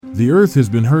The Earth has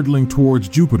been hurtling towards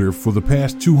Jupiter for the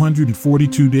past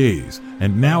 242 days,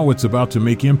 and now it's about to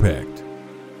make impact.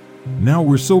 Now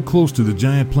we're so close to the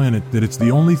giant planet that it's the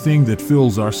only thing that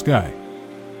fills our sky.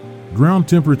 Ground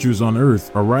temperatures on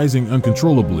Earth are rising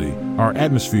uncontrollably, our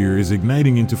atmosphere is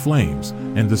igniting into flames,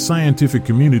 and the scientific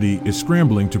community is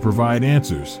scrambling to provide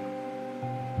answers.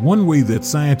 One way that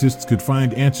scientists could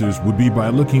find answers would be by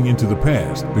looking into the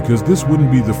past, because this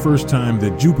wouldn't be the first time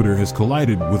that Jupiter has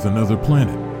collided with another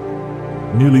planet.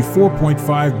 Nearly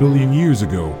 4.5 billion years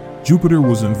ago, Jupiter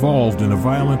was involved in a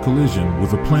violent collision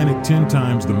with a planet 10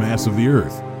 times the mass of the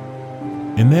Earth.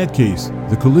 In that case,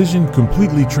 the collision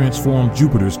completely transformed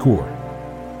Jupiter's core.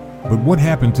 But what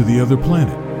happened to the other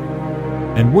planet?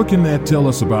 And what can that tell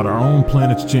us about our own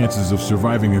planet's chances of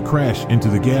surviving a crash into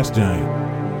the gas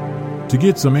giant? To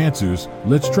get some answers,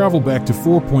 let's travel back to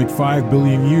 4.5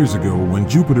 billion years ago when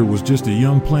Jupiter was just a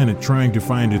young planet trying to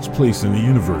find its place in the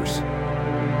universe.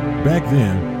 Back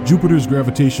then, Jupiter's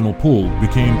gravitational pull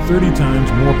became 30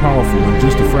 times more powerful in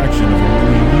just a fraction of a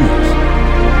million years.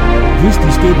 This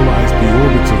destabilized the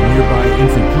orbits of nearby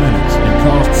infant planets and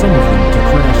caused some of them to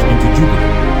crash into Jupiter.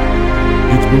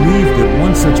 It's believed that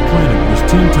one such planet was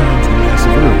 10 times the mass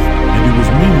of Earth, and it was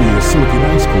mainly a silicate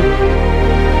ice core.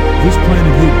 This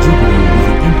planet hit Jupiter with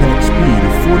an impact speed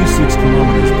of 46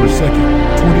 kilometers per second,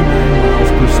 29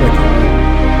 miles per second.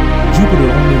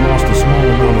 Jupiter only lost a small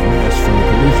amount of mass from the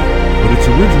collision, but its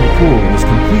original core was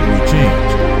completely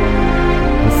changed.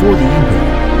 Before the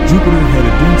impact, Jupiter had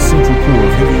a dense central core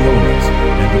of heavy elements,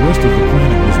 and the rest of the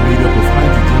planet was made up of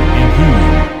hydrogen and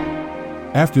helium.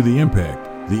 After the impact,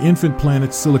 the infant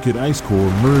planet's silicate ice core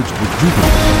merged with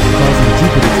Jupiter, causing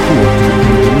Jupiter's core to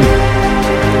become diluted.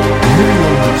 The heavy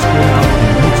elements spread out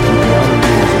and mixed with the outer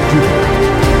layers of Jupiter.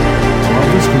 While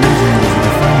this collision was a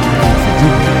defining moment for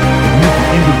Jupiter, it meant the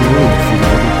end of the road for the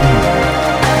other planets.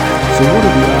 So what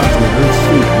are the odds that Earth's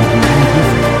fate will be any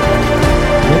different?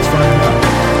 Let's find out.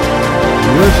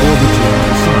 The Earth orbits around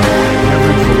the Sun at an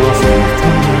average velocity of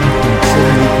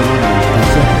 29.78 kilometers per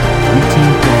second,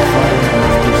 18.5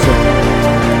 miles per second.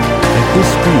 At this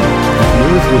speed, if the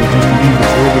Earth were to just leave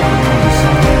its orbit around the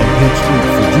Sun and head straight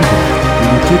for Jupiter, it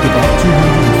would take about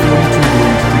 242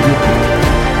 days to get there.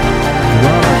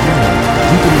 Throughout our journey,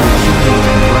 Jupiter is shining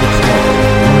in a bright star,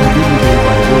 going bigger day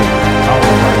by day,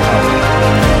 hour by hour.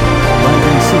 By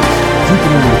day 6,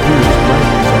 Jupiter will appear as bright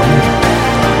as our moon.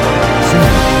 Soon,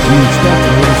 we would start to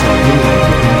notice our daylight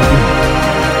become dim.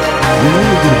 We'll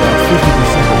only get about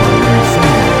 50% of our lunar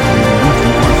sunlight when we reach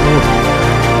Mars' orbit.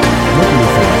 Luckily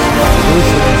for us, the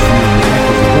Earth's atmosphere will act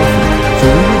as a buffer, so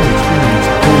we won't experience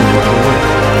cold right away.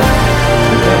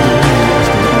 But that will only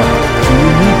last a while, so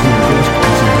we'll need to invest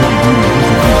in some heavy-duty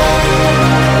interviews.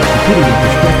 To put it in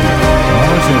perspective,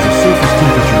 Mars has a surface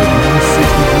temperature of minus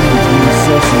 63 degrees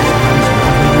Celsius minus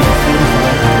 145 degrees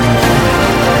Fahrenheit,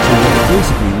 so that's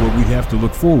basically what we'd have to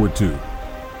look forward to.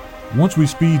 Once we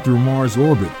speed through Mars'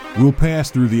 orbit, we'll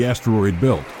pass through the asteroid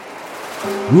belt.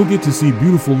 We'll get to see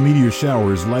beautiful meteor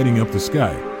showers lighting up the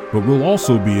sky, but we'll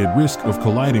also be at risk of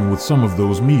colliding with some of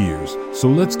those meteors, so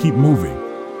let's keep moving.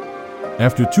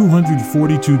 After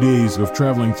 242 days of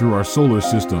traveling through our solar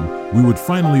system, we would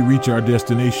finally reach our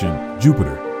destination,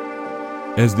 Jupiter.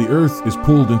 As the Earth is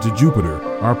pulled into Jupiter,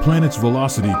 our planet's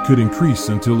velocity could increase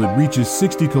until it reaches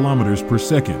 60 kilometers per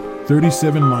second,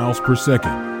 37 miles per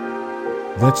second.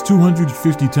 That's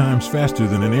 250 times faster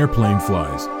than an airplane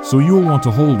flies, so you'll want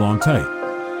to hold on tight.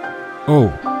 Oh,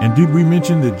 and did we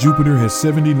mention that Jupiter has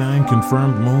 79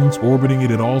 confirmed moons orbiting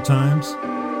it at all times?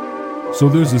 So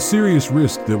there's a serious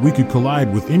risk that we could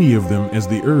collide with any of them as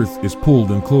the Earth is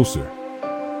pulled in closer.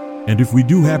 And if we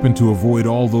do happen to avoid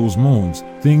all those moons,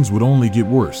 things would only get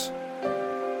worse.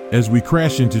 As we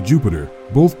crash into Jupiter,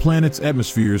 both planets'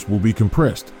 atmospheres will be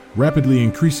compressed, rapidly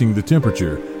increasing the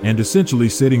temperature and essentially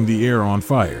setting the air on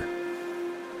fire.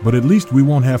 But at least we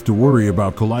won't have to worry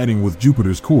about colliding with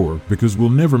Jupiter's core because we'll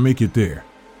never make it there.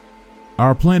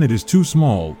 Our planet is too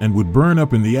small and would burn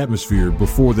up in the atmosphere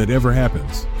before that ever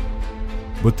happens.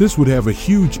 But this would have a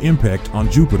huge impact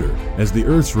on Jupiter, as the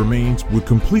Earth's remains would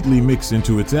completely mix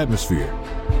into its atmosphere.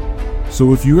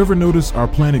 So if you ever notice our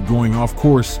planet going off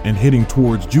course and heading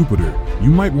towards Jupiter, you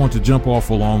might want to jump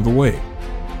off along the way.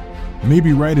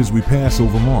 Maybe right as we pass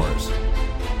over Mars.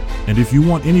 And if you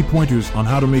want any pointers on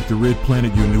how to make the Red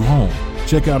Planet your new home,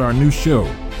 check out our new show,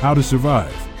 How to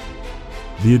Survive.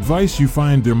 The advice you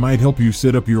find there might help you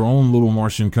set up your own little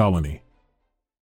Martian colony.